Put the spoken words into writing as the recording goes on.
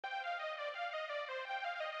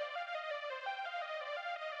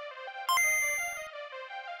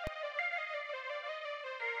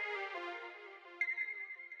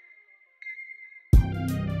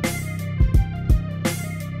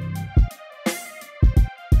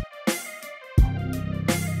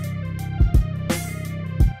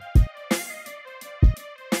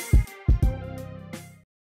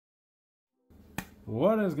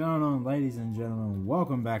What is going on, ladies and gentlemen?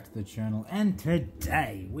 Welcome back to the channel, and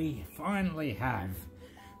today we finally have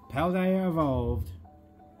Paldea Evolved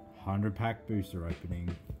 100 pack booster opening.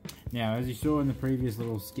 Now, as you saw in the previous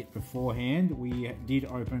little skit beforehand, we did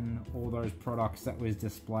open all those products that was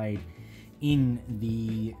displayed in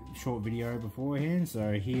the short video beforehand.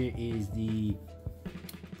 So here is the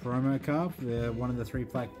promo card for one of the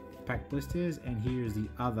 3-pack blisters, and here is the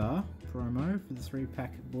other promo for the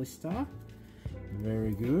 3-pack blister.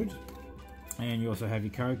 Very good. And you also have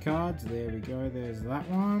your code cards. There we go, there's that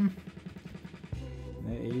one.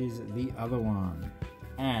 There is the other one.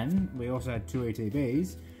 And we also had 2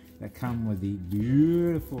 ETBs that come with the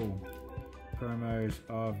beautiful promos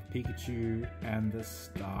of Pikachu and the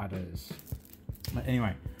starters. But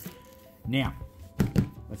anyway, now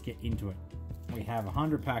let's get into it. We have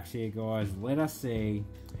 100 packs here, guys. Let us see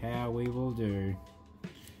how we will do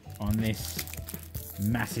on this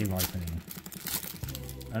massive opening.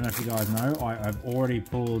 I don't know if you guys know, I've already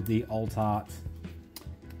pulled the Alt Art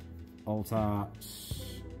Ino,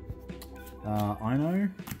 I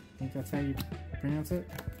think that's how you pronounce it.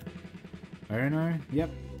 Ino, yep.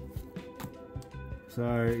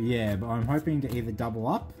 So yeah, but I'm hoping to either double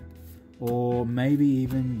up or maybe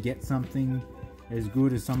even get something as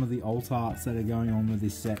good as some of the Alt Arts that are going on with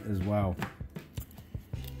this set as well.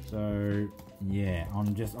 So yeah,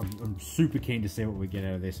 I'm super keen to see what we get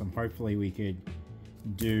out of this. Hopefully we can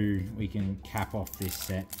cap off this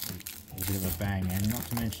set with a bit of a bang. And not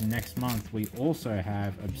to mention, next month we also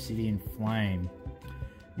have Obsidian Flame,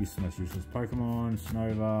 Useless Pokemon,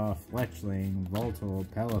 Snova, Fletchling, Voltorb,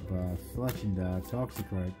 Pelipper, Fletchinder,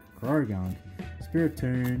 Toxicroak, Krogunk,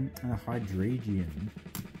 Spiritomb, and a Hydreigon.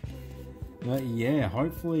 But yeah,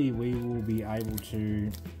 hopefully we will be able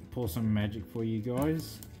to pull some magic for you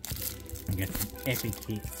guys and get some epic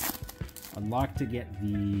hits. I'd like to get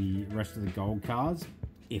the rest of the gold cards,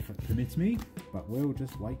 if it permits me, but we'll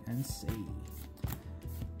just wait and see.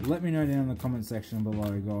 Let me know down in the comment section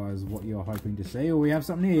below, guys, what you're hoping to see. Oh, we have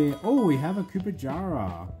something here. Oh, we have a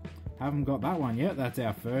Kupajara. Haven't got that one yet. That's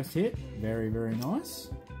our first hit. Very, very nice.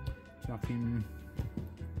 Chuck him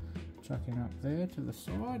up there to the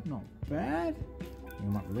side. Not bad.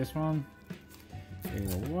 Bring him up with this one.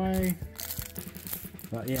 Either way.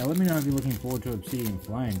 But yeah, let me know if you're looking forward to Obsidian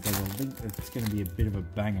Flame, because I think it's going to be a bit of a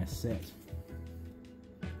banger set.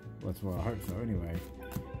 Well, that's what I hope so anyway.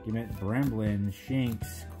 Gimet, Bramblin,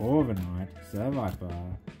 Shinx, Corviknight,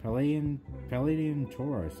 Serviper, Palladian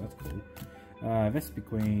Tauros, that's cool.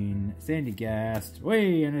 Vespiquen, Sandygast,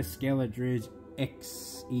 and a Skeledridge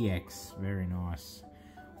EX, very nice.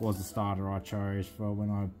 Was the starter I chose for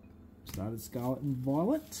when I started Scarlet and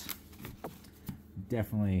Violet.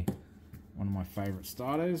 Definitely one of my favourite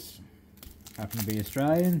starters. Happen to be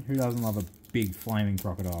Australian. Who doesn't love a big flaming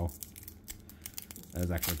crocodile? That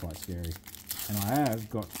is actually quite scary. And I have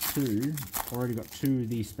already got two of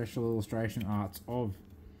the special illustration arts of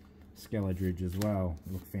Skeledridge as well.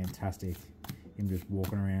 They look fantastic. Him just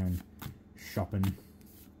walking around shopping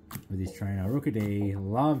with his trainer. Rookidee,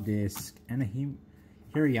 Love Disc, and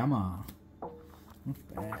a Hirayama.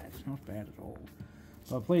 Not bad at all.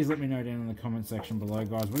 So please let me know down in the comment section below,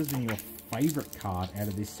 guys, what has been your favourite card out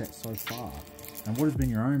of this set so far? And what has been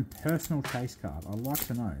your own personal chase card? I'd like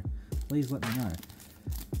to know. Please let me know.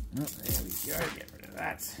 Oh, there we go, get rid of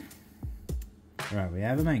that. Alright, we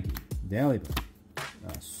have a Mankey, Delibird,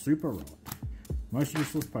 Super Rod, Most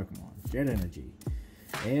Useless Pokemon, Jet Energy,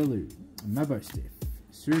 Airlu, Mabostiff,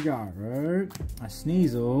 Sugaro, a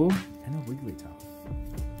Sneasel, and a Wigglytuff.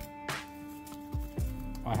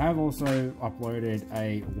 I have also uploaded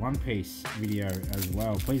a One Piece video as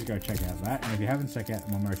well. Please go check out that. And if you haven't checked out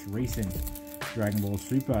my most recent Dragon Ball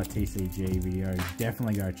Super TCG video,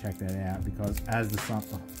 definitely go check that out, because as the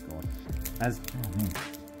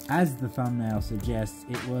thumbnail suggests,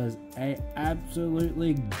 it was a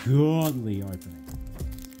absolutely godly opening.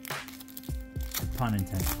 Pun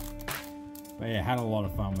intended. But yeah, had a lot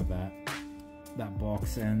of fun with that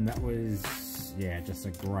box, and that was, yeah, just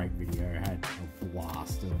a great video. I had a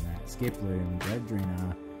blast doing that. Skiploom,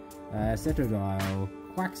 Dredrina, Cetodile,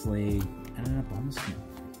 Quaxley, and an Abomasnow.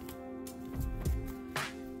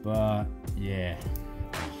 But yeah,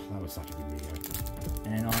 that was such a good video.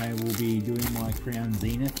 And I will be doing my Crown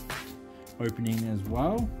Zenith opening as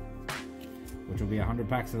well, which will be 100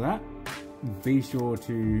 packs of that. Be sure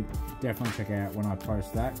to definitely check out when I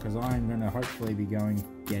post that, because I'm going to hopefully be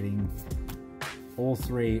getting all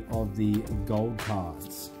 3 of the gold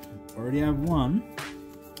cards. Already have one.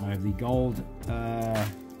 I have the gold,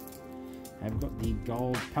 I've got the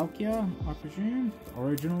gold Palkia, I presume,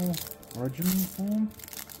 original form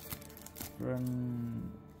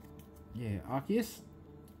from yeah, Arceus.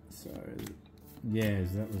 So, yeah,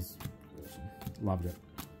 that was awesome. Loved it.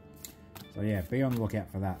 So yeah, be on the lookout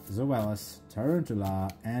for that. Zoelis, Tarantula,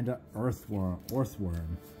 and Earthworm.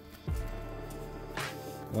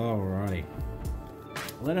 Alrighty.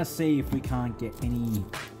 Let us see if we can't get any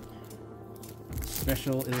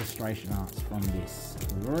special illustration arts from this.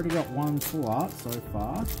 We've already got one full art so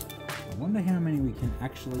far. I wonder how many we can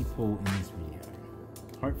actually pull in this video.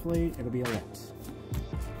 Hopefully it'll be a lot.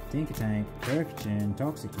 Tinkatank, Perkchin,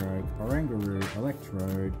 Toxicroak, Oranguru,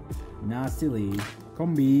 Electrode, Narsili,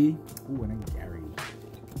 Combi, ooh, and a Gary.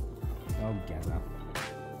 Oh, Gaza.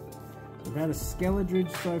 We've had a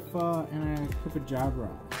Skeledridge so far and a Clipperjabra.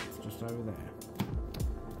 It's just over there.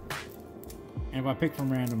 And if I pick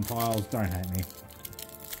from random piles, don't hate me.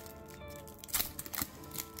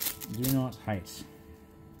 Do not hate.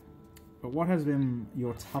 But what has been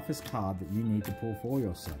your toughest card that you need to pull for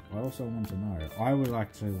your set? I also want to know. I would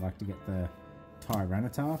like to get the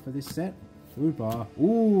Tyranitar for this set. Super.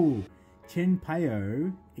 Ooh!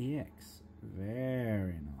 Chenpeo EX.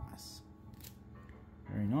 Very nice.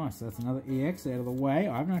 Very nice. That's another EX out of the way.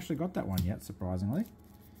 I haven't actually got that one yet, surprisingly.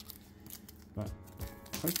 But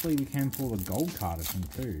hopefully we can pull the gold card of him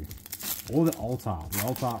too. Or the alt art. The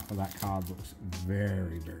alt art for that card looks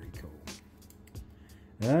very, very cool.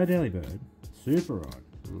 Delibird, Super Rod,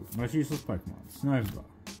 most useless Pokemon, Snover,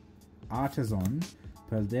 Artisan,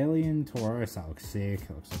 Paldea Taurosa, looks sick,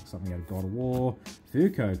 looks like something out of God of War,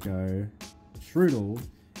 Fuecoco, Shroodle,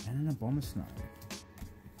 and an Abomasnow.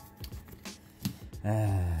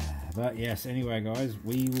 But yes, anyway guys,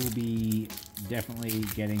 we will be definitely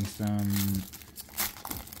getting some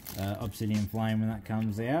Obsidian Flame when that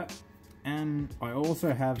comes out. And I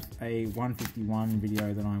also have a 151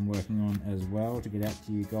 video that I'm working on as well to get out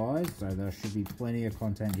to you guys. So there should be plenty of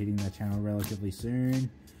content hitting the channel relatively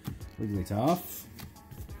soon. Wigglytuff.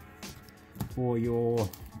 For your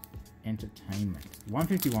entertainment.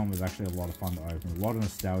 151 was actually a lot of fun to open. A lot of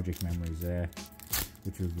nostalgic memories there.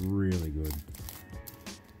 Which was really good.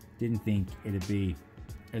 Didn't think it'd be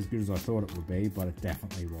as good as I thought it would be, but it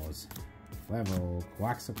definitely was. Level,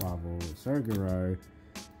 Quaxaquavel, Surguro,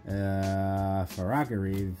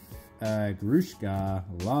 Faragariv, Grushka,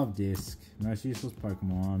 Love Disc, most useless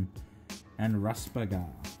Pokemon, and Rabaska,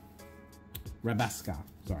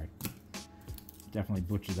 sorry. Definitely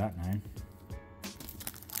butchered that name.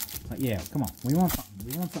 But yeah, come on, we want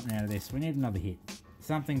something out of this. We need another hit.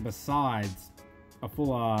 Something besides a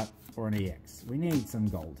full art or an EX. We need some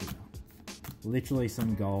gold here. Literally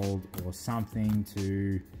some gold or something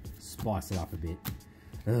to spice it up a bit.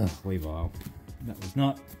 Ugh, Weavile. That was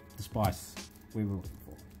not the spice we were looking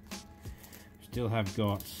for. Still have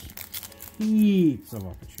got heaps of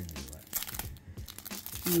opportunity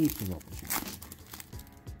left. Heaps of opportunity.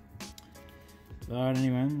 But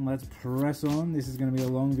anyway, let's press on. This is going to be a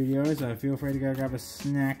long video, so feel free to go grab a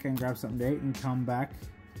snack and grab something to eat and come back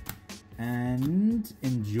and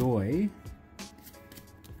enjoy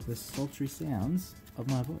the sultry sounds of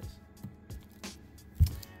my voice.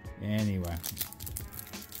 Anyway,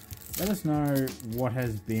 let us know what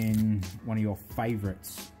has been one of your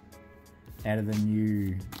favorites out of the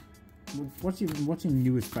new. What's your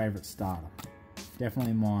newest favorite starter?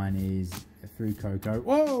 Definitely mine is Fuecoco.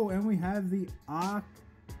 Whoa! And we have the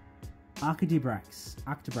Arctibrax.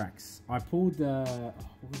 I pulled the. Oh,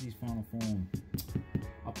 what was his final form?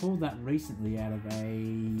 I pulled that recently out of a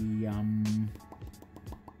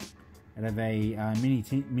mini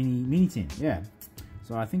tin. Yeah.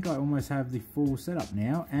 So I think I almost have the full setup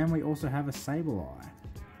now, and we also have a Sableye.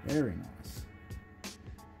 Very nice.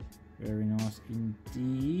 Very nice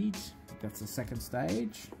indeed. That's the second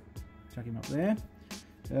stage. Chuck him up there.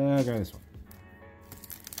 Go this one.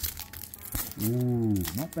 Ooh,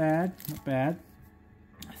 not bad, not bad.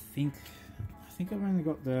 I think I've only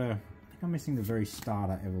got the. I think I'm missing the very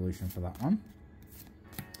starter evolution for that one.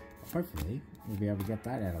 Hopefully, we'll be able to get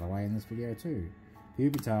that out of the way in this video too.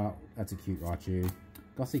 Pupitar, that's a cute Raichu.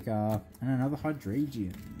 Gothika, and another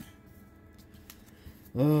Hydreigon.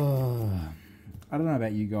 I don't know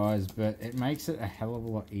about you guys, but it makes it a hell of a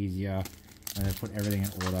lot easier when they put everything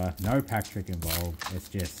in order. No pack trick involved. It's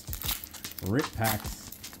just rip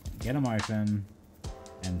packs, get them open,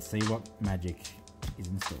 and see what magic is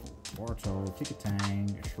installed. Boruto,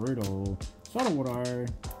 Ticketing, Shroodle, Sotawoodo,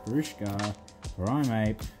 Grushka,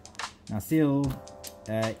 Primeape, Narsil,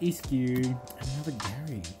 Iskew, and another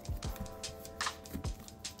Gary.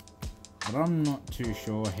 But I'm not too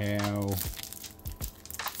sure how.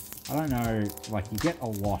 I don't know, like you get a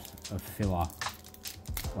lot of filler,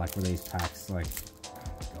 like with these packs, like, oh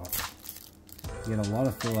my god. You get a lot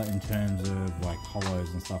of filler in terms of like hollows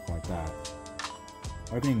and stuff like that.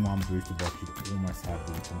 Opening one booster box, you'd almost have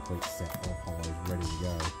the complete set of hollows ready to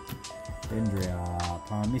go. Dendria,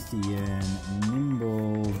 Parmistian,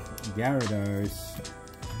 Nimble, Gyarados,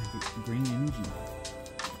 and Green Energy.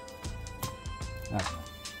 I don't know.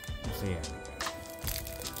 We'll see how we go.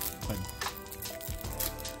 But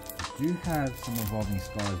I do have some Evolving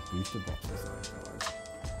Skies booster boxes though,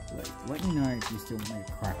 guys. Let me know if you still want me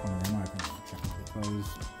to crack on them open in the chat, because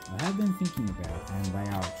I have been thinking about, and they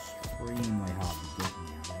are extremely hard to get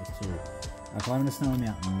nowadays too. Climbing the Snowy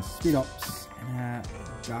Mountains, Speedops, and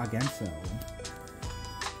Gargantuar.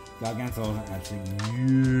 Gargantuar is an absolute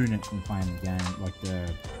unit in playing the game, like the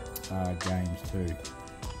games too.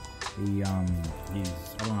 He's, I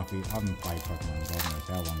don't know if I haven't played Pokemon God knows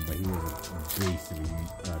how long, but he was a beast of a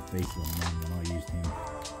man when I used him.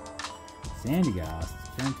 Sandygast,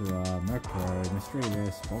 Tantura, Murkrow,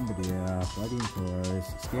 Mischievous, Bombardier, Gladiators,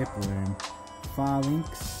 Scareplume,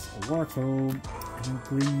 Farlinks, Wartortle, and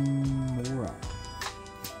Glimmora.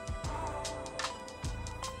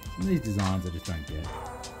 Some of these designs I just don't get.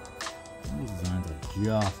 Some of these designs I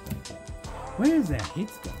just don't get. Where's their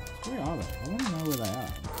hits, guys? Where are they? I want to know where they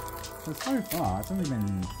are. So far, it's only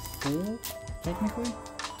been 4, technically.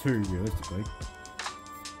 2, realistically.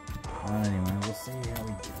 Anyway, we'll see how we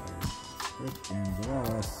go. Scription,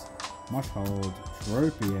 Zoroark, Mushhold,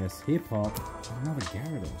 Tropius, Hip Hop, another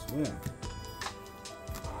Gyarados.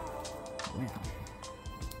 Wow.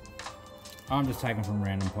 I'm just taking from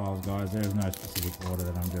random piles, guys. There's no specific order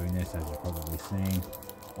that I'm doing this, as you're probably seeing.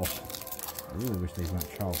 Oh, I really wish these weren't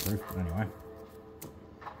childproof, but anyway.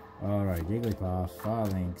 Alright, Jigglypuff,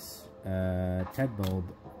 Farlinks, Tedbulb,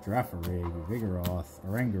 Girafarig, Vigoroth,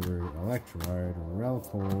 Oranguru, Electrode,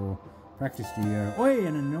 Relicore, Practice-Dio, oi,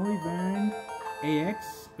 and a Noivern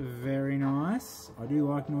EX, very nice. I do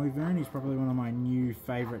like Noivern, he's probably one of my new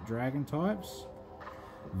favourite dragon types.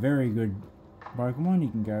 Very good Pokemon, you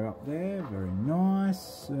can go up there, very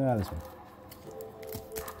nice. This one.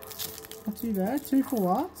 Not too bad, 2 full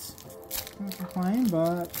arts. Can't complain,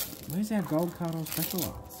 but where's our gold card or special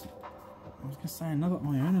arts? I was going to say another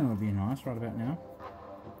Iono would be nice right about now.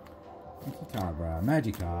 Kitabra,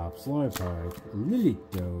 Magikarp, Slowpoke,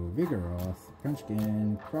 Lilito, Vigoroth,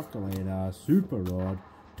 Crunchkin, Crocodile, Super Rod,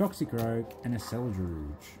 Toxicroak, and a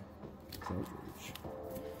Celdrouge.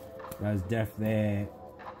 Those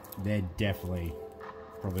they're definitely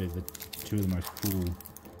probably the 2 of the most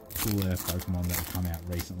cooler Pokemon that have come out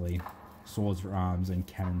recently. Swords for arms and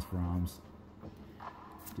cannons for arms.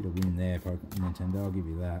 Did a win there, Nintendo, I'll give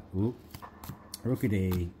you that. Oop.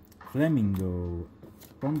 Rookidee, Flamingo,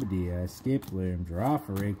 Bombardier, Skiploom,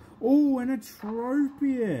 Girafarig. Oh, and a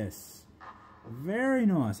Tropius. Very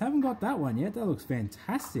nice. Haven't got that one yet. That looks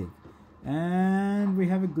fantastic. And we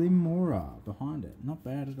have a Glimmora behind it. Not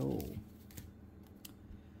bad at all.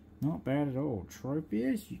 Not bad at all.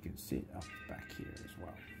 Tropius, you can sit up back here as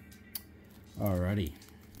well. Alrighty.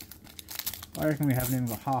 I reckon we haven't even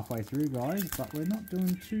got halfway through, guys, but we're not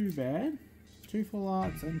doing too bad. 2 full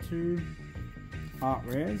arts and 2 art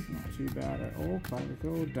rares, not too bad at all.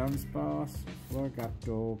 Clavicle, Dunsparce,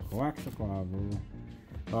 Floraptor, Quaxaquavel.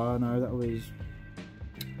 Oh no, that was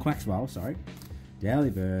Quaxwell, sorry.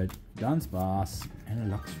 Delibird, Dunsparce,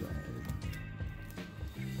 and a Luxray.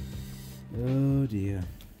 Oh dear.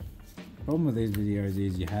 Problem with these videos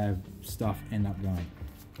is you have stuff end up going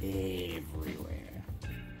everywhere.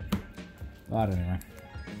 But anyway,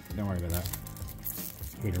 don't worry about that.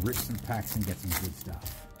 Here to rip some packs and get some good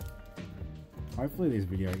stuff. Hopefully this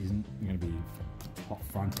video isn't going to be top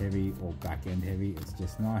front heavy or back end heavy. It's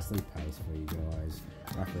just nicely paced for you guys.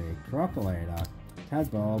 Roughly Crocolator,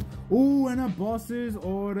 Tadbulb. Ooh, and a Boss's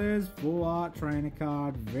Orders full art trainer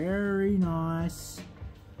card. Very nice.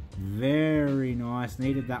 Very nice.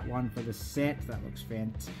 Needed that one for the set. That looks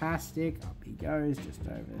fantastic. Up he goes, just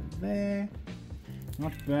over there.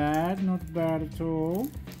 Not bad, not bad at all.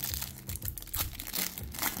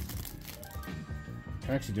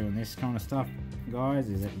 Actually doing this kind of stuff, guys,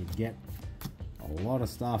 is that you get a lot of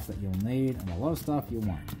stuff that you'll need and a lot of stuff you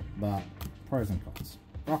won't. But pros and cons.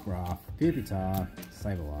 Rockruff, Pupitar,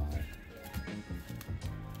 Sableye.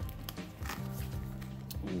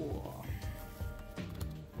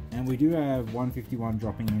 And we do have 151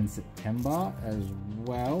 dropping in September as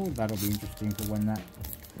well. That'll be interesting for when that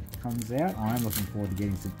comes out. I'm looking forward to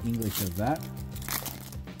getting some English of that.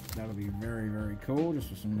 That'll be very, very cool, just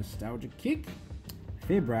for some nostalgia kick.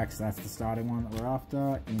 Fibrax, that's the starting one that we're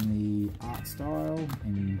after in the art style,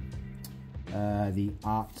 in the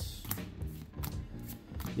art,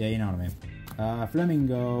 yeah, you know what I mean.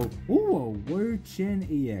 Flamingo, ooh, a Wu-Chen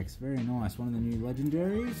EX, very nice, one of the new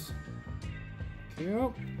legendaries.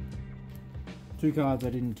 Cool. 2 cards I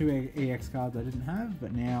didn't, 2 EX cards I didn't have,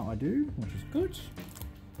 but now I do, which is good.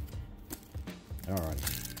 Alright.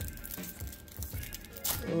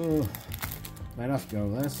 Let us go.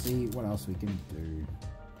 Let's see what else we can do.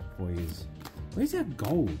 Please. Where's our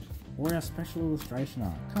gold? Or our special illustration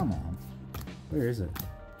art? Come on. Where is it?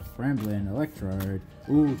 Ramblin', Electrode.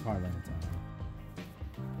 Ooh, Tyranitar.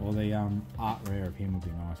 Or the art rare of him would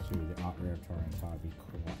be nice too. The art rare of Tyranitar would be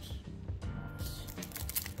quite nice.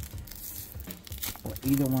 Or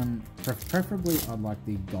either one. Preferably, I'd like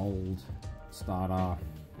the gold starter.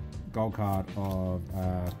 Gold card of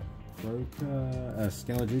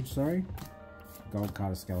Skeleldridge, sorry. Gold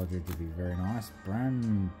card of Skeleldridge would be very nice.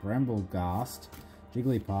 Bramblegast,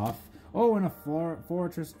 Jigglypuff. Oh, and a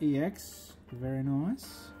Fortress EX. Very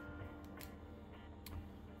nice.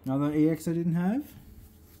 Another EX I didn't have.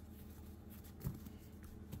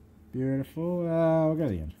 Beautiful. We'll go to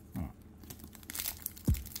the end. Alright.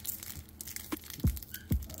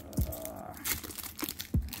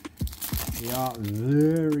 We are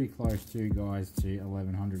very close to, guys, to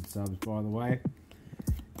 1100 subs, by the way.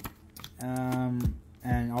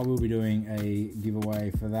 And I will be doing a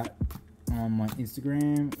giveaway for that on my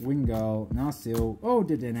Instagram. Wingull, Narsil, oh,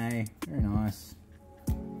 Dedenne, very nice.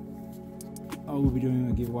 I will be doing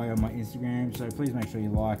a giveaway on my Instagram, so please make sure you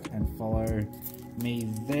like and follow me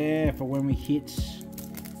there for when we hit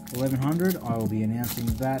 1100. I will be announcing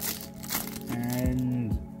that,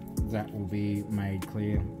 and that will be made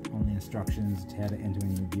clear on the instructions to how to enter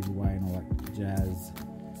in the giveaway and all that jazz.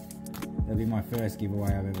 That'll be my first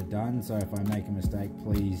giveaway I've ever done, so if I make a mistake,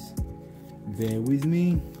 please bear with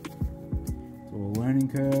me. It's all a learning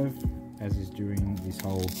curve, as is doing this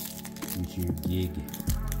whole YouTube gig.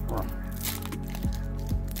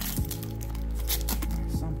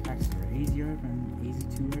 Some packs are easy to open,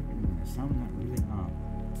 and there's some that really aren't.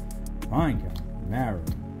 Minecart, Marrow,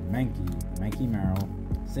 Mankey Marrow,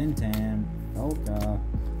 Centam, Volca,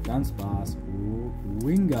 Dunsparce,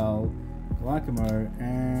 Wingull, Glycamo,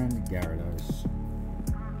 and Gyarados.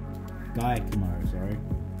 Glycamo, sorry.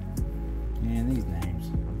 Man, these names,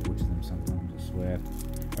 I butcher them sometimes, I swear.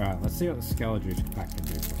 Alright, let's see what the Skeleldridge pack can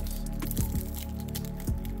do for us.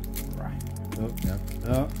 Right. Oh, nope.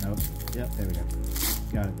 Oh, nope. Yep, there we go.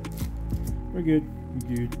 Got it. We're good.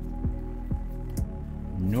 We're good.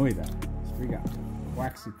 Noiva, Sprigat,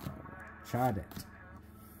 Waxicon, Chardet,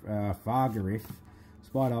 Fargarif,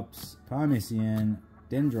 Spidops, Parmesian,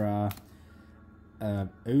 Dendra,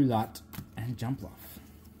 Ulat, and Jumpluff.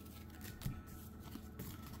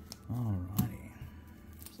 Alrighty.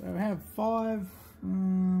 So we have 5,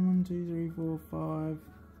 1, 2, 3, 4,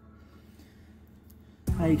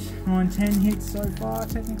 5, 8, 9, 10 hits so far,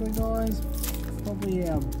 technically, guys. Probably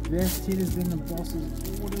our best hit has been the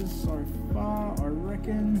boss's orders so far, I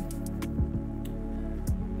reckon.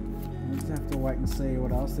 We'll just have to wait and see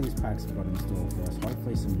what else these packs have got in store for us.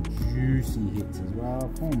 Hopefully some juicy hits as well.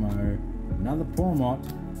 Pawmo, another Pawmot,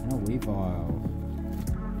 and a Weavile.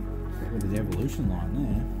 With the evolution line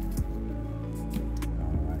there.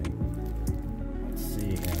 Alrighty. Let's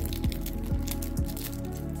see how we go.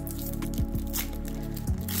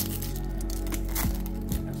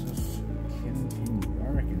 Let's just continue. I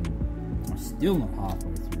reckon I'm still not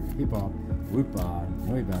halfway through. Hip-Hop, Whoopard,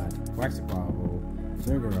 Noibat, Waxaquavel,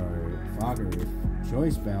 Surgero, Fargarif,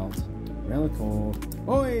 Choice Belt, Relicore,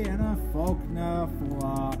 Oi, and a Faulkner Full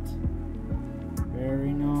Art.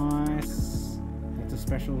 Very nice. That's a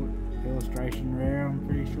special illustration rare, I'm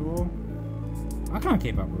pretty sure. I can't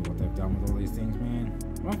keep up with what they've done with all these things, man.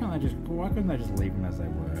 Why couldn't they just leave them as they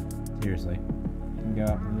were? Seriously. You can go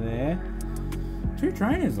up there. 2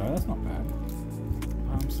 trainers though, that's not bad.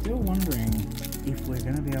 I'm still wondering if we're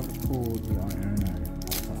going to be able to pull the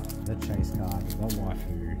Iono, the chase card, the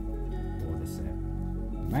waifu, or the set.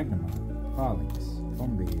 Magnuma, Farlix,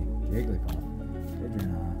 Bombi, Jigglypuff,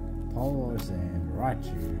 Dedrina, Polosand,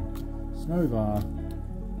 Raichu, Snova,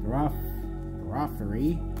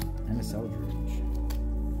 Graffery, and a Seldridge.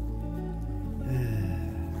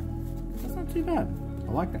 That's not too bad.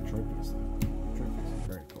 I like that Tropius though. Tropius is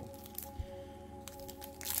very cool.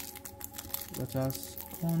 Let us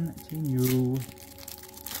continue.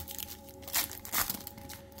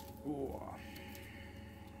 Ooh.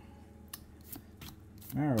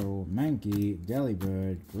 Marrow, Mankey,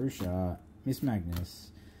 Delibird, Grusha, Miss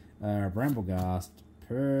Magnus, Bramblegast,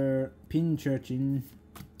 Pinchurchin,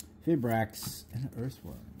 Fibrax, and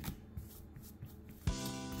Earthworm.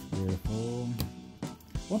 Beautiful.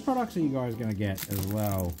 What products are you guys going to get as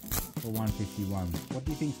well for 151? What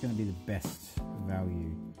do you think is going to be the best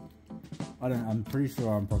value? I'm pretty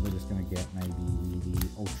sure I'm probably just going to get maybe the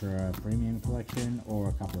Ultra Premium Collection or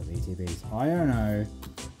a couple of ETBs. I don't know.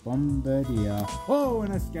 Bombardier. Oh,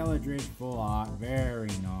 and a Scaladridge full art. Very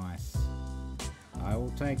nice. I will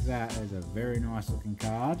take that as a very nice looking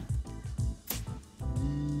card.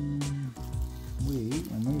 And we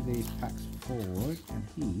will move these packs forward and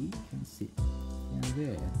he can sit down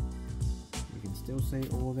there. You can still see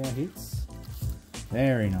all of our hits.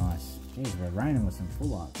 Very nice. Jeez, we're raining with some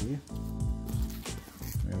full art here.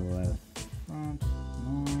 We'll out front.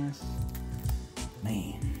 Nice.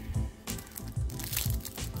 Man.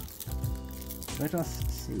 Let us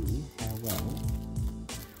see how well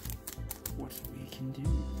what we can do.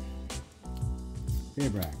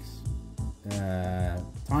 Fairbrax.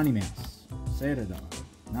 Tiny Mouse. Cetadar.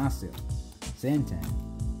 Narsil. Santan.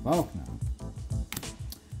 Faulkner.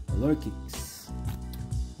 Lokix.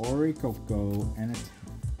 Orichalco and a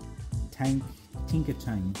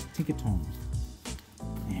Tinkerton.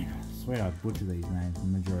 Man, I swear I butcher these names the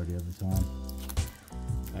majority of the time.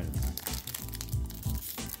 I don't know.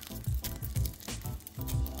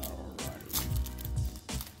 Alrighty.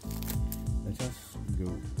 Let us go.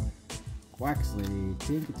 Quaxley,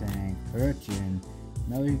 Tinkertank, Urchin,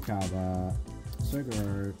 Melucaba,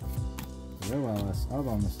 Sugaro, Zoelis, Hub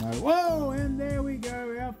on the Snow. Whoa! And there we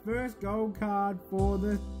go, our first gold card for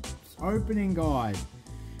the opening guide.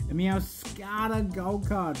 A Meowscarada gold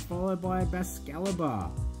card, followed by a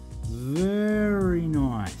Bascalibur. Very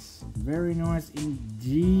nice. Very nice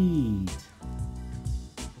indeed.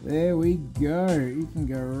 There we go. You can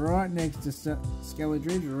go right next to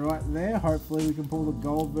Scaladridge, right there. Hopefully we can pull the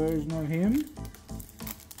gold version of him.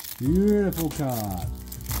 Beautiful card.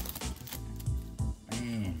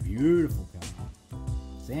 Man, beautiful card.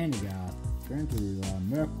 Sandygast, Trentula,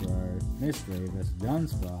 Murkrow, Misdreavus,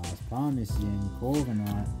 Dunsparce, Parmisian,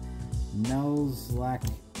 Corviknight, Nuzlocke,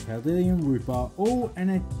 Paldea Evolved, oh,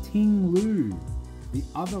 and a Tinglu. The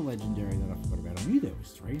other legendary that I forgot about. I knew there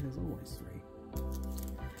was 3. There's always 3.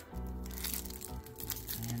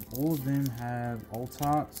 And all of them have alt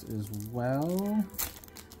arts as well.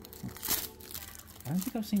 I don't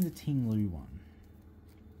think I've seen the Tinglu one.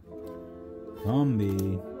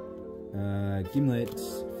 Combi, Gimlet,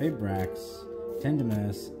 Fairbrax,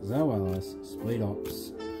 Tenderness, Zoelis,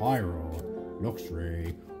 Splitops, Pyro,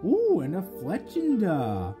 Luxray. Ooh, and a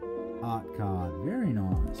Fletchinder art card. Very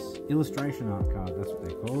nice. Illustration art card, that's what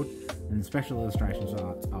they're called. And special illustrations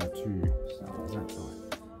are 2 stars, that's right.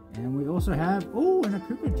 And we also have, ooh, and a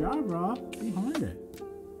Koopa Jabra behind it.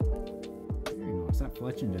 Very nice. That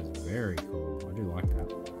Fletchinder is very cool. I do like that.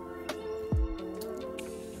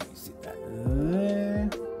 Let me sit that there.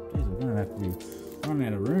 Jeez, we're going to have to be running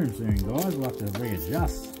out of room soon, guys. We'll have to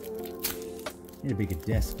readjust. Need a bigger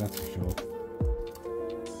desk, that's for sure.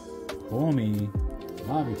 Formy,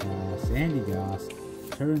 Larvitar, Sandygast,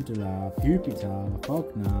 Turantula, Pupitar,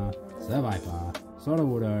 Faulkner, Survivor,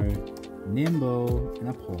 Sodowoodo, Nimble, and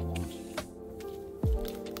a Pawmont.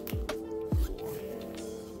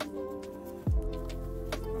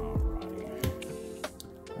 Alrighty.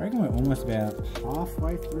 I reckon we're almost about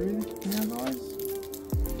halfway through now, guys.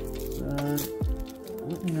 So,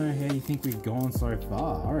 let me know how you think we've gone so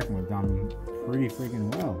far. I reckon we've done pretty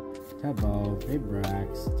freaking well. Tabble,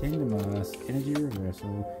 Fairbrax, Tenderness, Energy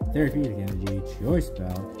Reversal, Therapeutic Energy, Choice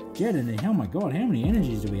Bell, Jet Energy. Oh my god, how many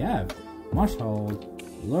energies do we have? Mush Hold,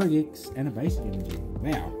 Logix, and a Basic Energy.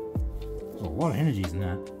 Wow. There's a lot of energies in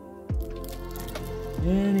that.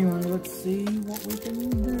 Anyway, let's see what we can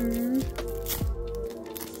do.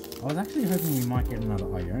 I was actually hoping we might get another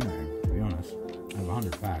Iono, to be honest. I have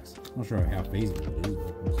 100 packs. Not sure how feasible it is,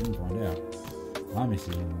 but we'll soon find out.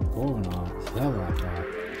 Parmisian, Corviknight, Scarlet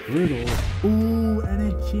Brutal. Ooh,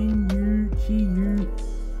 and a Chiyu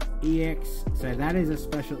EX. So that is a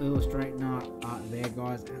special illustrating art there,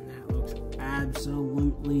 guys, and that looks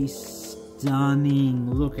absolutely stunning.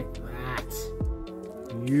 Look at that.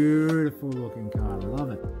 Beautiful looking card. I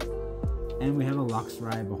love it. And we have a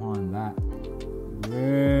Luxray behind that.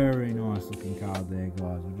 Very nice looking card there,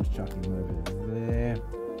 guys. We'll just chuck him over there.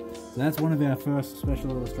 So that's one of our first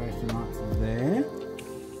special illustration arts there.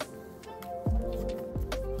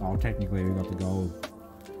 Oh, technically we got the gold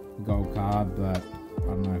card, but I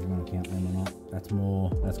don't know if we want to count them or not. That's more.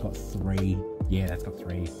 That's got 3. Yeah, that's got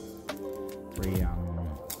 3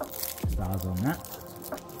 stars on that.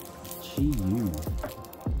 Chiyu.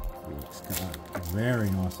 Very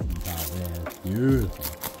nice looking card there. Beautiful.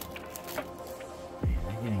 Man,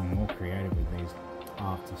 they're getting more creative with these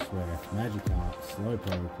arts, I swear. Magikarp,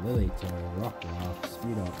 Slowpoke, Lilito, Rockruff,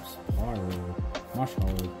 Speedops, Pyro,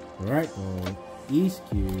 Mushhold, Great Ball,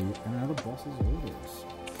 ESQ, and another Boss's Orders.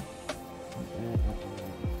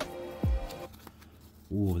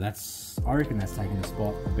 Ooh, I reckon that's taking the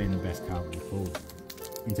spot of being the best card we've pulled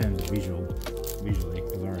in terms of visually,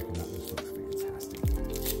 because I reckon that just looks fantastic.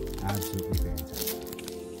 Absolutely fantastic.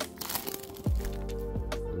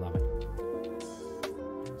 Love it.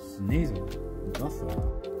 Sneasel,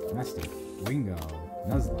 Gothar, Mastiff, Wingo,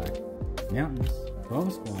 Nuzlocke, Mountains,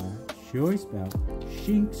 Esquire, Choice Belt,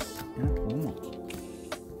 Shinx, and a Tormont.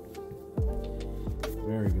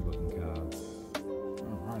 Very good looking cards.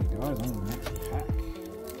 Alrighty guys, on to the next pack.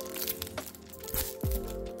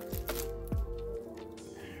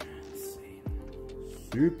 Let's see.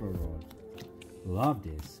 Super Rod, Love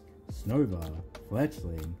Disc, Snowbar,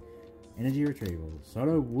 Fletchling, Energy Retrieval,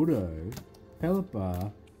 Soto Woodo, Pellet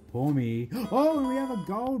Bar, Pawmi. Oh, we have a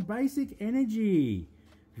gold basic energy.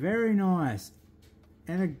 Very nice.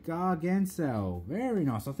 And a Gargancel. Very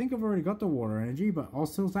nice. I think I've already got the water energy, but I'll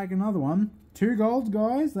still take another one. 2 golds,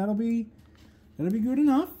 guys. That'll be good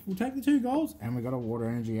enough. We'll take the 2 golds. And we got a water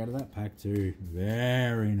energy out of that pack too.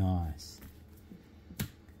 Very nice.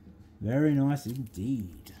 Very nice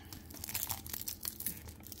indeed.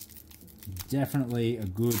 Definitely a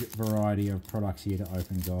good variety of products here to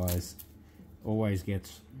open, guys. Always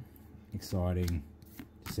gets exciting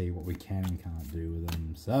to see what we can and can't do with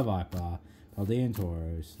them. Survivor, Paldea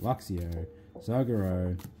Tauros, Luxio,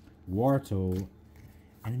 Zogoro, Wartortle,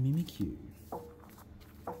 and a Mimikyu.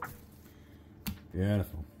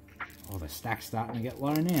 Beautiful. Oh, the stack's starting to get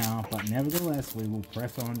low now, but nevertheless, we will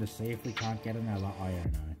press on to see if we can't get another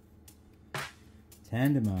Iono.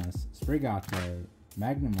 Tandemaus, Sprigato,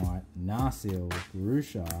 Magnemite, Narsil,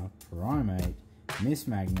 Grusha, Primeape, Miss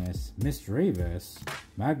Magnus, Miss Reverse,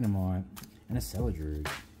 Magnemite, and a Celadrude.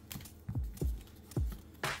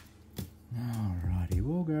 Alrighty,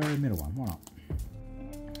 we'll go middle one. Why not?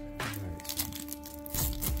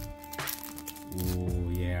 Oh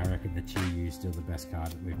yeah, I reckon the Chi-Yu is still the best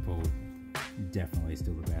card that we've pulled. Definitely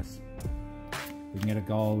still the best. We can get a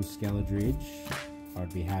gold Skeledridge.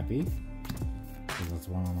 I'd be happy, because that's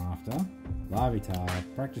one I'm after. Larvitar,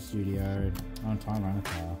 Practice Studio, on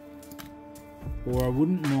Tyranitar. Or I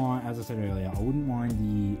wouldn't mind, as I said earlier, I wouldn't mind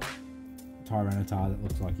the Tyranitar that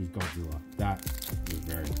looks like he's Godzilla. That was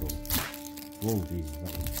very cool. Oh Jesus,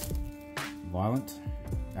 that was violent.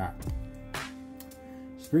 Ah.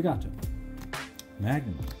 Sprigato,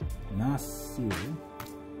 Magnum, Narsil,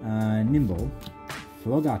 Nimble,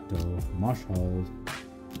 Flogato, Moshhold,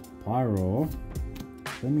 Pyro,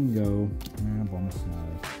 Flamingo, and Bomber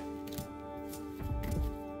Snow.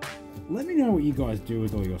 Let me know what you guys do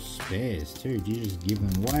with all your spares too. Do you just give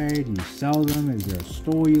them away? Do you sell them? Is there a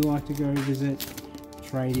store you like to go visit,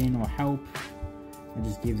 trade in or help, and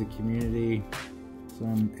just give the community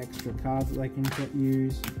some extra cards that they can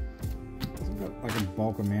use? I've got like a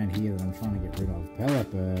bulk amount here that I'm trying to get rid of.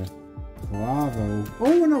 Pelipper, Clavo.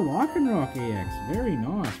 Oh, and a Lycanroc EX. Very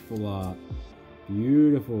nice. Full art.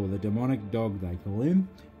 Beautiful. The demonic dog they call him.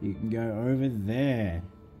 You can go over there.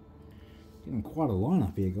 Getting quite a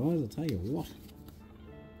lineup here, guys. I'll tell you what.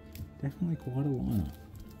 Definitely quite a lineup.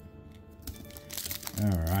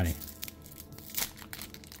 Alrighty.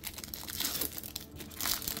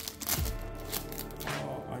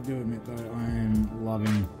 Oh, I do admit though, I am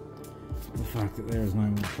loving the fact that there is no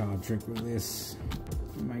more card trick with this.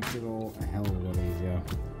 It makes it all a hell of a lot easier.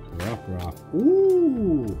 Rockruff.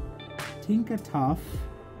 Ooh! Tinkertuff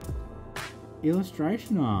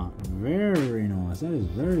illustration art. Very nice. That is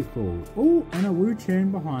very cool. Oh, and a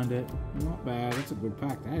Wu-Chen behind it. Not bad. That's a good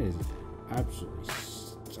pack. That is absolutely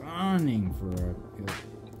stunning for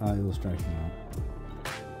a illustration art.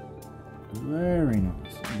 Very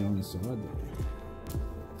nice. Go on the side there.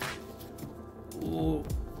 Oh,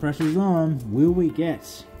 pressure's on. Will we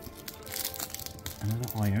get another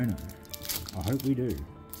Iono? I hope we do.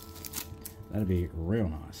 That'd be real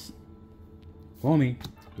nice. For me,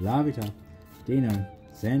 Larvitar, Dino,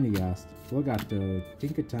 Sandygast, Flogato,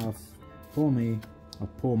 Tinkertuff,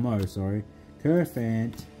 Pawmo, sorry,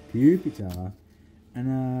 Kerfant, Pupitar, and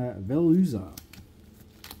a Veluza.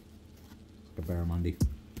 A Barramundi.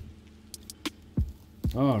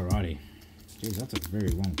 Alrighty. Jeez, that's a very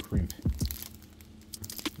long crimp.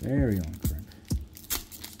 Very long crimp.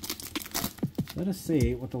 Let us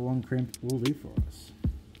see what the long crimp will do for us.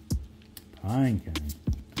 Pinecone.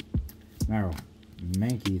 Marill.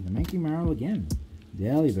 Mankey. The Mankey Marill again.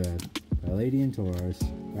 Delibird. Palladian Tauros.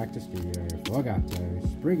 Back to Studio. Flogato.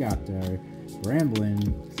 Sprigato. Bramblin.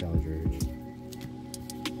 Celadrude.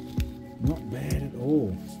 Not bad at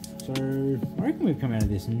all. So, I reckon we've come out of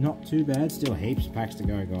this not too bad. Still heaps of packs to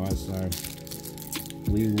go, guys. So,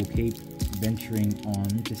 we will keep venturing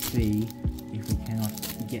on to see if we cannot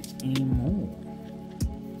get any more.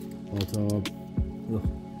 Voltorb. Ugh.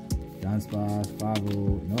 Dunsparce,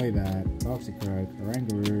 Farvel, Noibat, Toxicroak,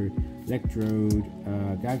 Orangaroo, Electrode,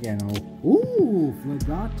 Gargano. Ooh,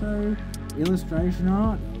 Flagato illustration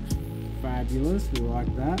art. Fabulous, we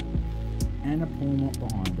like that. And a Pawmot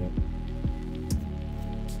behind it.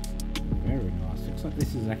 Very nice. Looks like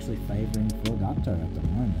this is actually favouring Flagato at the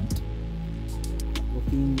moment.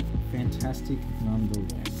 Looking fantastic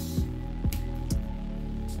nonetheless.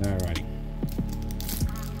 Alrighty.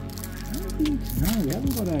 No, we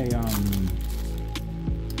haven't got a we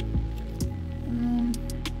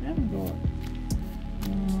haven't got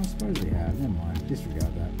I suppose we have, never mind,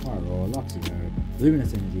 disregard that. Pyroar, Luxio,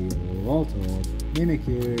 Luminous Energy, Voltorb,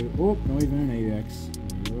 Mimikyu, oh, not even an EX.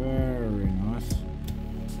 Very nice.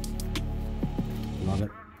 Love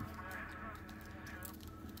it.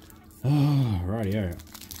 Oh, rightio.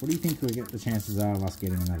 What do you think the chances are of us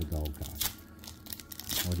getting another gold card?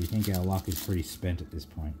 Or do you think our luck is pretty spent at this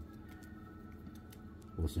point?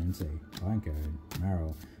 We'll soon see. Blanco,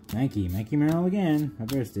 Marill, Mankey Marill again,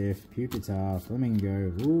 Aversif, Pupitar,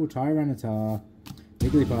 Flamingo, ooh, Tyranitar,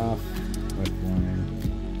 Jigglypuff, Earthworm.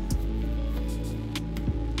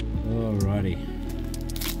 Alrighty.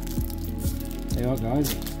 Hey what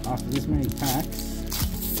guys, after this many packs,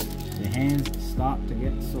 your hands start to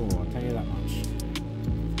get sore, I'll tell you that much.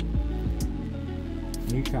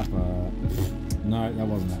 New Cuppa, no, that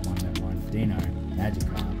wasn't that one, Dino,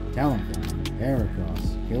 Magikarp, Talonflame, Heracross,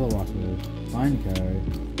 Kilowattle,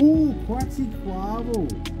 Pineco, ooh, Quaxly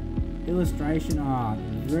illustration art,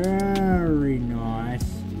 very nice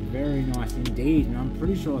indeed, and I'm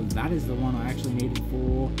pretty sure that is the one I actually needed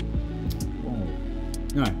for, oh,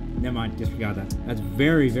 no, never mind, disregard that, that's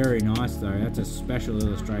very nice though, that's a special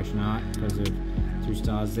illustration art because of 2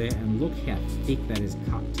 stars there, and look how thick that is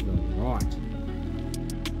cut to the right,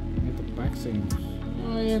 at the back seems,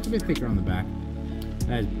 oh yeah, it's a bit thicker on the back.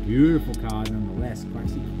 That is a beautiful card nonetheless.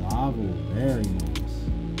 Quaxly, very nice.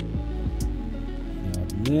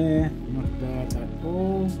 There, not bad at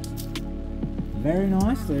all. Very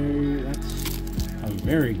nice, though. That's a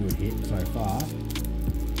very good hit so far.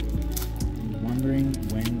 I'm wondering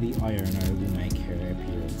when the Iono will make her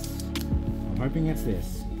appearance. I'm hoping it's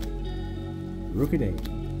this. Rookidee,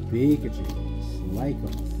 Pikachu,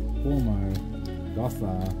 Slakoth, Formo,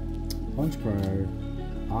 Gothar, Honchkrow,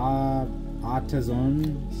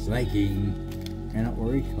 Artisan, Slaking, and an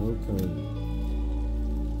Oricoro.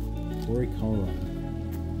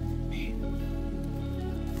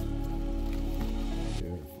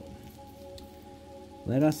 Beautiful.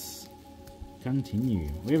 Let us continue.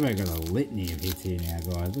 We've got a litany of hits here now,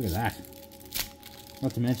 guys. Look at that.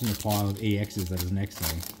 Not to mention the pile of EXs that is next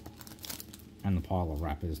to me. And the pile of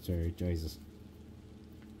rappers too. Jesus.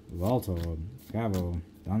 Voltorb, Gavel,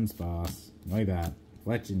 Dunsparce, Noibat,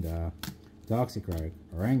 Fletchinder, Toxicroak,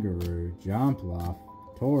 Orangaroo, Jumpluff,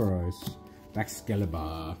 Tauros,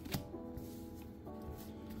 Baxcalibur.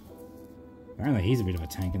 Apparently he's a bit of a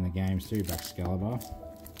tank in the games too, Baxcalibur.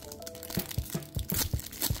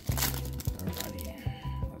 Alrighty,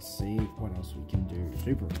 let's see what else we can do.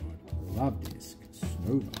 Super Rod, Love Disc,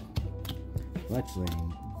 Snova,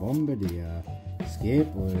 Fletchling, Bombardier,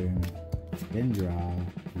 Skiploom, Dendra,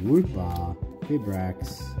 Wooper,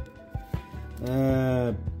 Fibrax,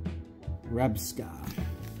 Rabscar.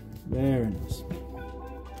 Very nice.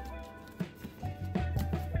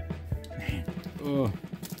 Man, oh.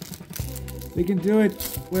 We can do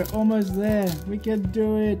it. We're almost there. We can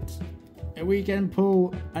do it. And we can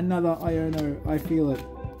pull another Iono. I feel it.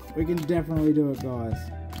 We can definitely do it, guys.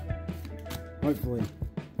 Hopefully.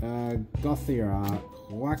 Gothira,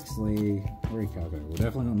 Quaxly, Ricoco. We're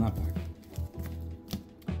definitely not that back.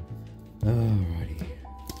 Alrighty.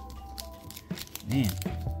 Man.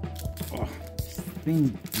 Oh,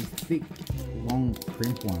 these thick, long,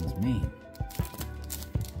 crimp ones, man.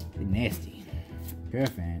 They're nasty.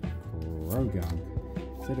 Perfant, Krogunk,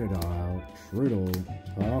 Citadile, Shroodle,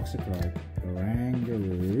 Toxicroak,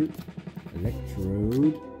 Orangaroo,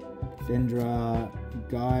 Electrode, Dendra,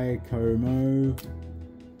 Gaiacomo,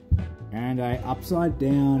 and a upside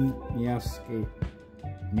down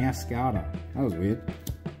Meowscarada. That was weird.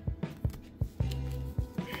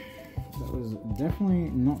 That was definitely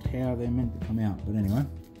not how they're meant to come out, but anyway.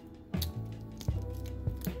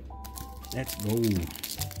 Let's go.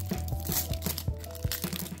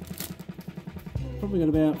 Probably got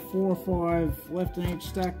about 4 or 5 left in each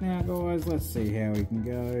stack now, guys. Let's see how we can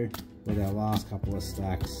go with our last couple of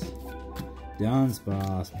stacks.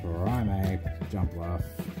 Dunsparce, Primeape, Jumpluff.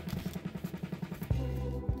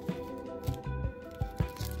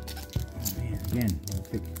 Oh man, again, a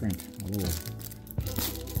thick print. My lord.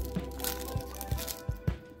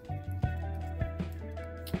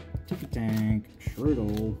 Ticky Tank,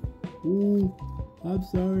 Shroodle, Ooh, I'm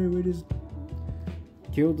sorry, we just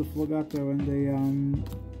killed the Flagato and the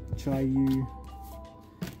Chayu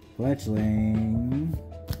Fletchling,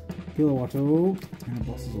 Kilowattle, and a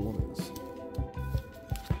boss's orders.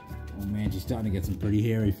 Oh man, she's starting to get some pretty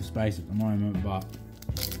hairy for space at the moment, but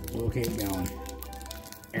we'll keep going.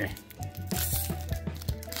 Eh.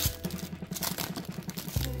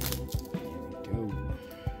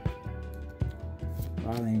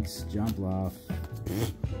 Thanks, jump laugh.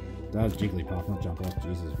 That was Jigglypuff, not jump off.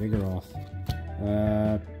 Jesus, Vigoroth.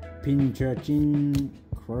 Pinchurchin,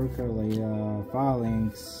 Crocolita,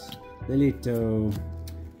 Phalanx, Lilito,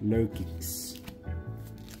 Lokix.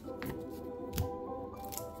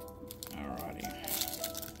 Alrighty.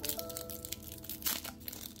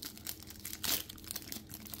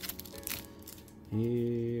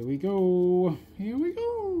 Here we go. Here we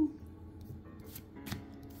go.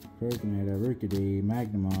 Croconator, Rookidee,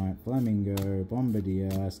 Magnemite, Flamingo,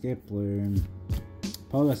 Bombardier, Skiploom,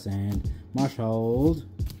 Polar Sand, Mushhold,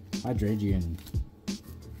 Hydreigon.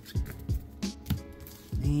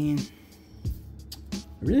 Man, I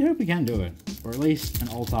really hope we can do it, or at least an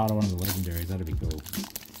Alt-Art or one of the legendaries. That'd be cool.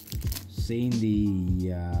 Seen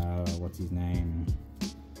the what's his name?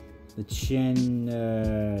 The Chin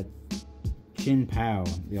Pow,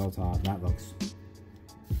 the Alt-Art. That looks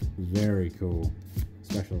very cool.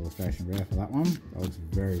 Special illustration rare for that one. That looks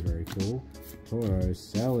very, very cool. Tauros,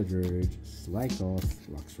 Saladruge, Slakoth,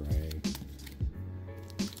 Luxray.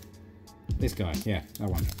 This guy, yeah, that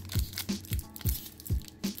one.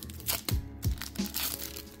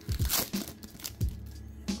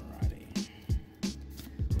 Alrighty.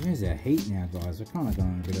 Where's our heat now, guys? We're kind of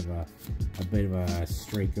going a bit of a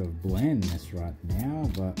streak of blandness right now,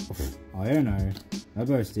 but I don't know. No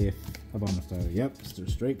bow stiff, a bomber stove. Yep,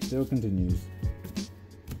 the streak still continues.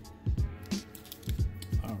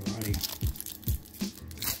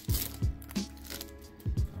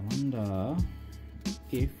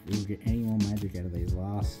 If we'll get any more magic out of these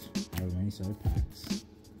last however many so packs.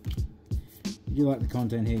 If you like the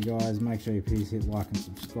content here, guys, make sure you please hit like and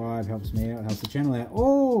subscribe. Helps me out, helps the channel out.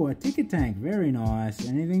 Oh, a ticket tank, very nice.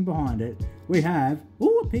 Anything behind it? We have a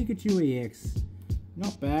Pikachu EX.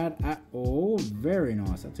 Not bad at all. Very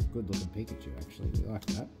nice. That's a good looking Pikachu, actually. We like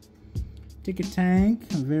that. Ticket tank,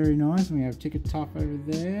 very nice. And we have Ticket Top over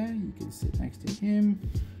there. You can sit next to him.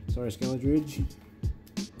 Sorry, Scaladridge.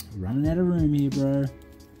 Running out of room here, bro.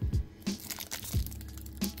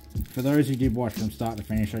 For those who did watch from start to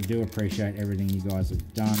finish, I do appreciate everything you guys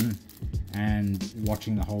have done and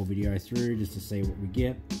watching the whole video through just to see what we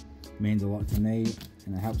get. It means a lot to me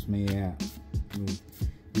and it helps me out with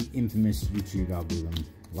the infamous YouTube algorithm.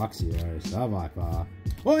 Luxio, Starviper.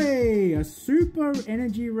 Oi! A Super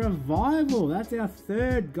Energy Revival. That's our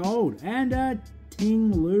third gold and a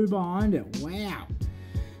Ting-Lu behind it. Wow.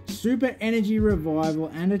 Super Energy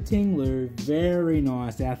Revival and a Ting-Lu. Very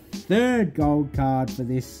nice. Our third gold card for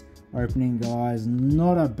this opening, guys.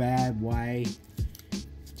 Not a bad way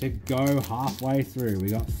to go halfway through. We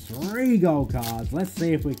got 3 gold cards. Let's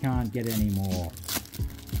see if we can't get any more.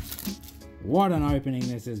 What an opening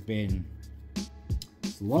this has been.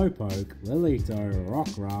 Slowpoke, Lilito,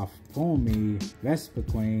 Rockruff, Pawmi,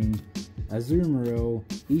 Vespiquen, Azumarill,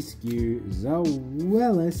 Eiscue,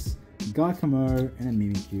 Zoelis, Gyakamo, and a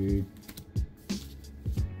Mimikyu.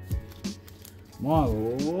 My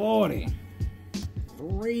lordy.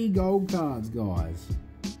 3 gold cards, guys.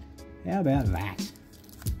 How about that?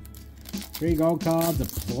 3 gold cards, a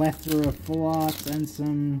plethora of full arts, and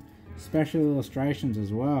some special illustrations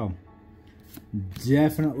as well.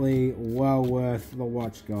 Definitely well worth the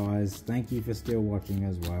watch, guys. Thank you for still watching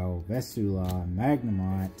as well. Vesula,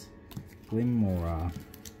 Magnemite, Glimmora.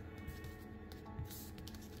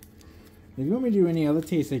 If you want me to do any other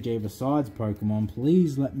TCG besides Pokemon,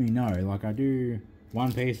 please let me know. Like, I do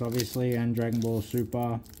One Piece, obviously, and Dragon Ball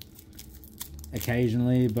Super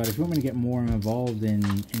occasionally. But if you want me to get more involved in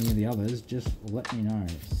any of the others, just let me know.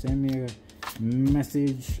 Send me a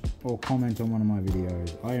message or comment on one of my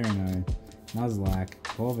videos. I don't know. Nuzlocke,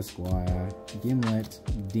 Corvusquire, Gimlet,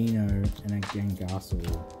 Dino, and a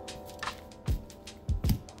Gengarsaur.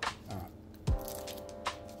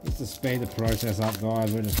 Just to speed the process up,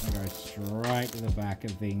 guys, we're just going to go straight to the back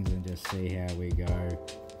of things and just see how we go.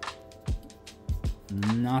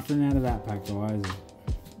 Nothing out of that pack, guys.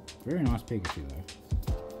 Very nice Pikachu, though.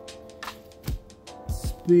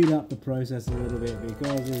 Speed up the process a little bit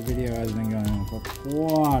because this video has been going on for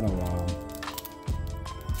quite a while.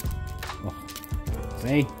 Oh,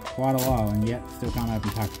 see? Quite a while, and yet still can't open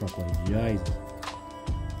packs properly. Jesus.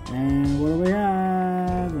 And what do we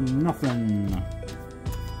have? Nothing.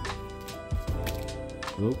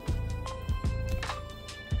 Oop.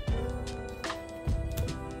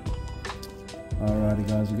 Alrighty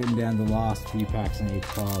guys, we're getting down to the last few packs in each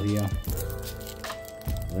pile here.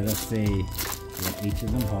 Let us see what each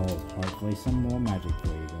of them holds. Hopefully some more magic for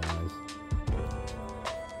you guys.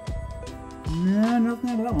 No, nothing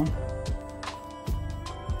out of that one.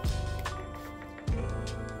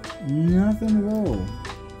 Nothing at all.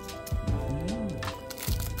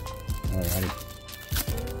 Alrighty.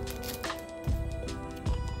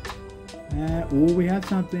 Oh, we have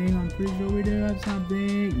something. I'm pretty sure we do have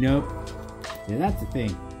something. Nope. Yeah, that's the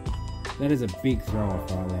thing. That is a big throw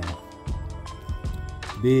off right there.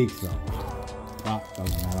 Big throw off. But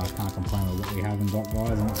doesn't matter. I can't complain with what we haven't got,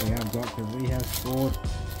 guys, and what we have got, because we have scored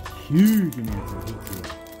huge amounts of hits here.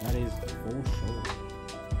 That is for sure.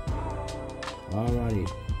 Alrighty.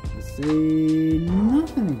 Let's see.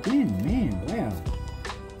 Nothing again, man. Wow.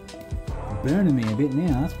 Burning me a bit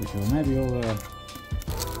now, that's for sure. Maybe all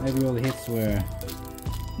the hits were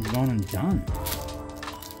gone and done.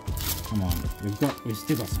 Come on, we've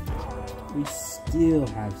still got some magic. We still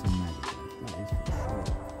have some magic. That is for sure.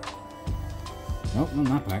 Nope, not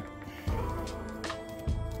that pack.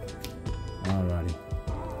 Alrighty.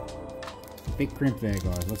 Thick crimp there,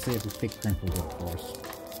 guys. Let's see if the thick crimp will work for us.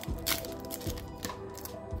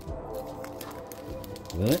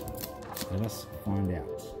 Will it? Let us find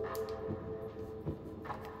out.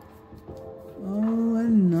 Oh,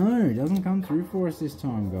 and no, it doesn't come through for us this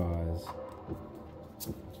time, guys.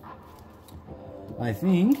 I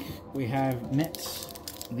think we have met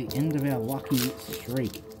the end of our lucky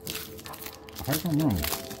streak. I hope I'm wrong.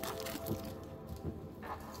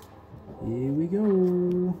 Here we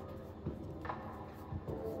go.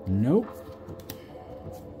 Nope.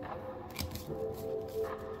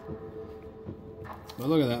 But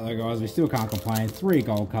look at that though, guys. We still can't complain. 3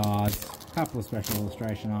 gold cards. Couple of special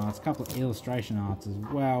illustration arts, couple of illustration arts as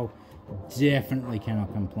well. Definitely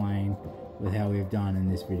cannot complain with how we've done in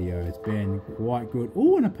this video. It's been quite good.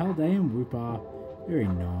 Oh, and a Paldea Evolved. Very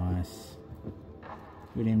nice.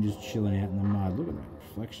 Look at him just chilling out in the mud. Look at that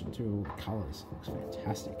reflection too, all the colours. Looks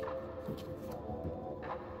fantastic.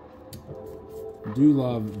 I do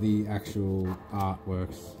love the actual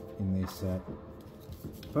artworks in this set.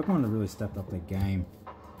 Pokemon have really stepped up their game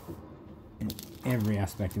in every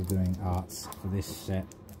aspect of doing arts for this set,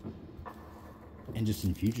 and just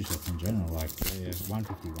in future sets in general. Like the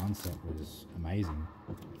 151 set was amazing.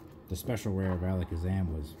 The special rare of Alakazam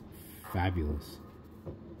was fabulous.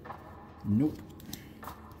 Nope.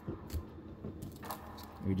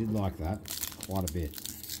 We did like that quite a bit.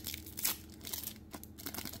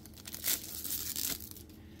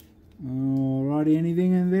 Alrighty,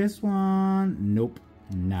 anything in this one? Nope.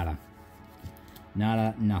 Nada.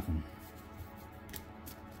 Nada, nothing.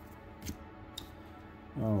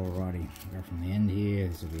 Alrighty, go from the end here.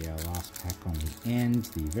 This will be our last pack on the end,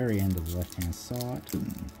 the very end of the left hand side.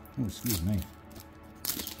 Oh, excuse me.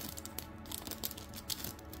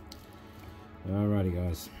 Alrighty,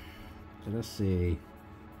 guys. So let's see.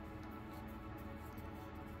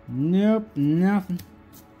 Nope, nothing.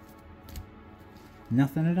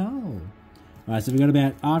 Nothing at all. Alright, so we've got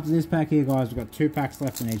about, after this pack here, guys, we've got 2 packs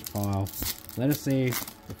left in each pile. Let us see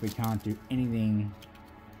if we can't do anything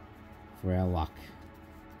for our luck.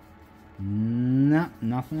 Nah,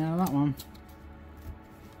 nothing out of that one.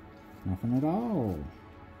 Nothing at all.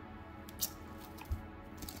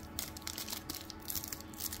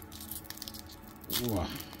 Ooh.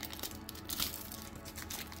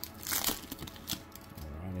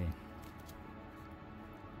 Alrighty.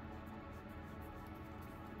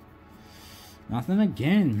 Nothing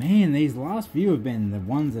again. Man, these last few have been the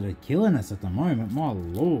ones that are killing us at the moment. My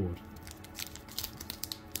lord.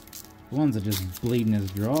 The ones that are just bleeding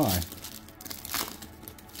us dry.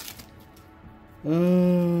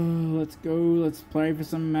 Oh, let's go. Let's play for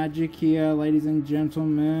some magic here, ladies and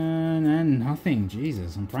gentlemen. And nothing.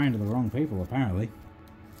 Jesus, I'm praying to the wrong people, apparently.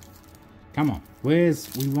 Come on. We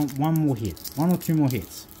want one more hit. 1 or 2 more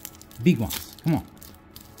hits. Big ones. Come on.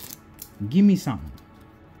 Give me something.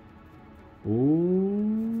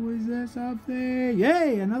 Oh, is there something?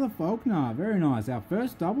 Yay, another Falkner. Very nice. Our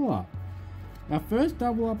first double up. Our first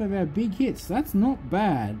double up of our big hits. That's not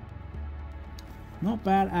bad. Not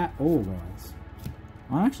bad at all, guys.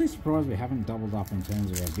 I'm actually surprised we haven't doubled up in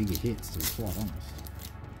terms of our bigger hits, to be quite honest.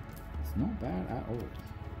 It's not bad at all.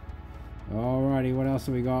 Alrighty, what else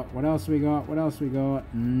have we got? What else we got? What else we got?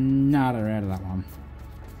 Nada out of that one.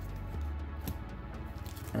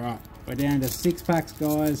 Alright, we're down to 6 packs,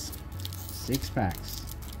 guys. 6 packs.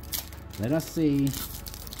 Let us see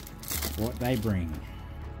what they bring.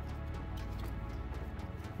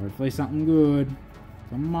 Hopefully something good.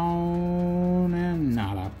 Come on, and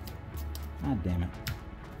nada. God damn it.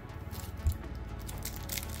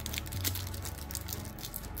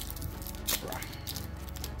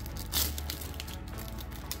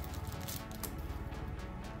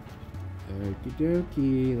 Okie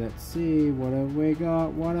dokie, let's see, what have we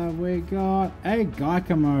got, what have we got? A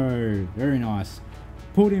Geicomo, very nice.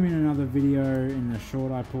 Pulled him in another video in the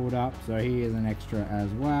short I pulled up, so he is an extra as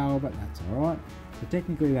well, but that's alright. So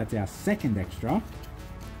technically that's our second extra.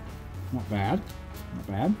 Not bad, not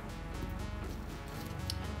bad.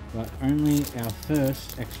 But only our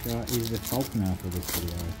first extra is the Falconer for this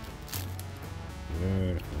video.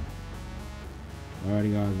 Beautiful.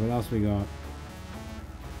 Alrighty guys, what else we got?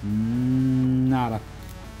 Nada.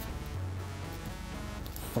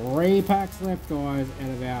 3 packs left guys out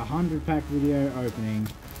of our 100 pack video opening.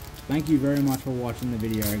 Thank you very much for watching the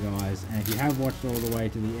video guys, and if you have watched all the way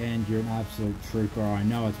to the end, you're an absolute trooper. I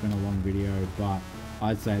know it's been a long video, but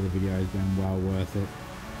I'd say the video has been well worth it.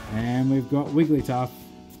 And we've got Wigglytuff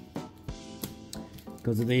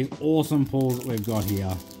because of these awesome pulls that we've got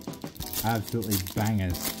here. Absolutely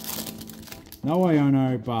bangers. No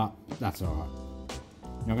Iono, but that's alright.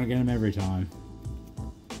 Not gonna get them every time.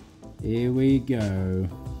 Here we go.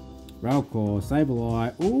 Railcore,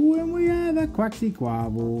 Sableye. Oh, and we have a Quaxly,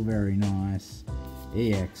 very nice.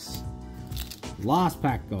 EX. Last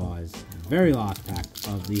pack, guys. Very last pack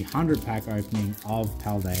of the 100 pack opening of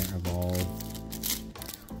Paldea Evolved.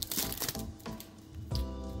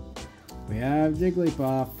 We have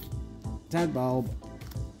Jigglypuff, Tadbulb,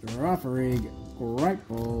 Girafarig, Great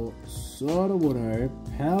Ball, Sordowoodo,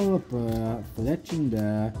 Pelipper,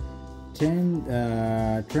 Fletchinder,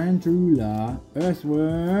 Trantula,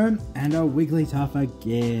 Earthworm, and a Wigglytuff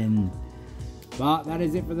again. But that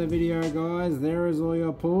is it for the video guys. There is all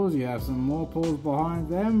your pulls. You have some more pulls behind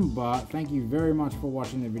them, but thank you very much for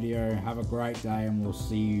watching the video. Have a great day and we'll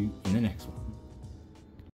see you in the next one.